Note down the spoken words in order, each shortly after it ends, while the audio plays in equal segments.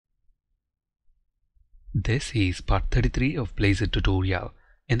This is part 33 of Blazor tutorial.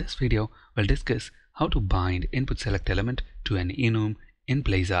 In this video, we'll discuss how to bind input select element to an enum in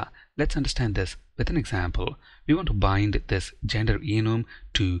Blazor. Let's understand this with an example. We want to bind this gender enum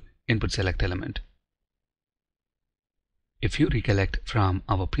to input select element. If you recollect from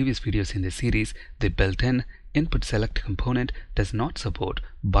our previous videos in this series, the built-in input select component does not support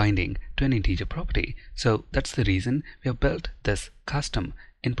binding to an integer property. So that's the reason we have built this custom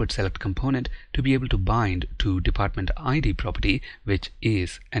input select component to be able to bind to department ID property, which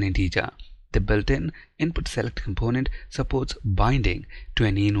is an integer. The built-in input select component supports binding to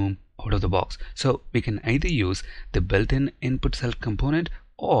an enum out of the box. So we can either use the built-in input select component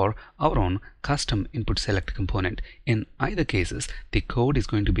or our own custom input select component. In either cases, the code is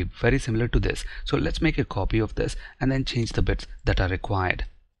going to be very similar to this. So let's make a copy of this and then change the bits that are required.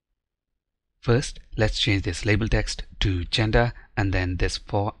 First, let's change this label text to gender and then this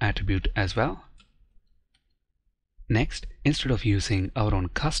for attribute as well. Next, instead of using our own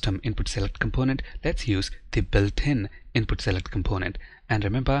custom input select component, let's use the built-in input select component. And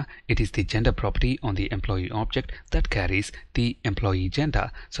remember, it is the gender property on the employee object that carries the employee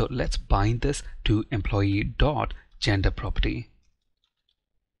gender. So let's bind this to employee.gender property.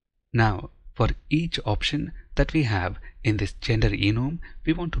 Now, for each option that we have in this gender enum,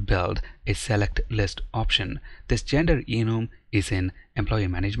 we want to build a select list option. This gender enum is in employee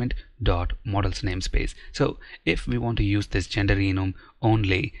management.models namespace. So if we want to use this gender enum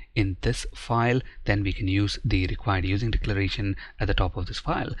only in this file, then we can use the required using declaration at the top of this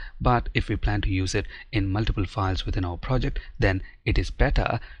file. But if we plan to use it in multiple files within our project, then it is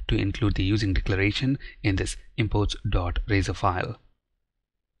better to include the using declaration in this imports.razor file.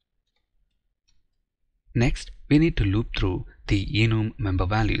 Next, we need to loop through the enum member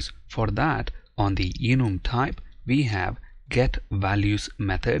values. For that, on the enum type, we have getValues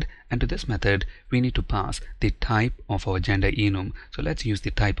method, and to this method we need to pass the type of our gender enum. So let's use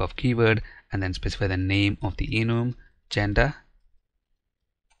the type of keyword and then specify the name of the enum, gender,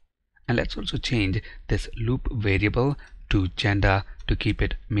 and let's also change this loop variable to gender to keep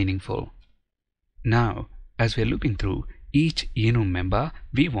it meaningful. Now, as we are looping through each enum member,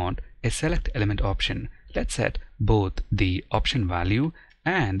 we want a select element option. Let's set both the option value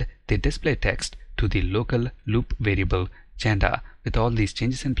and the display text to the local loop variable gender. With all these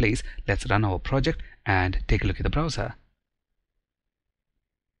changes in place, let's run our project and take a look at the browser.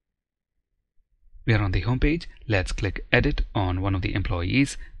 We are on the home page. Let's click edit on one of the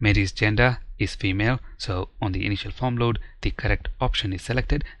employees. Mary's gender is female, so on the initial form load, the correct option is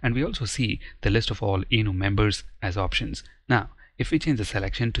selected, and we also see the list of all enum members as options. Now, if we change the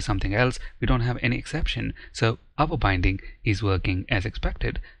selection to something else, we don't have any exception, so our binding is working as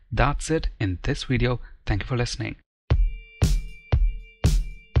expected. That's it in this video. Thank you for listening.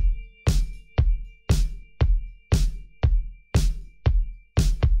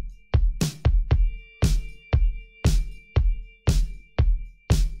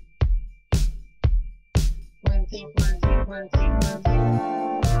 One, two, one, two, one, two, one, two.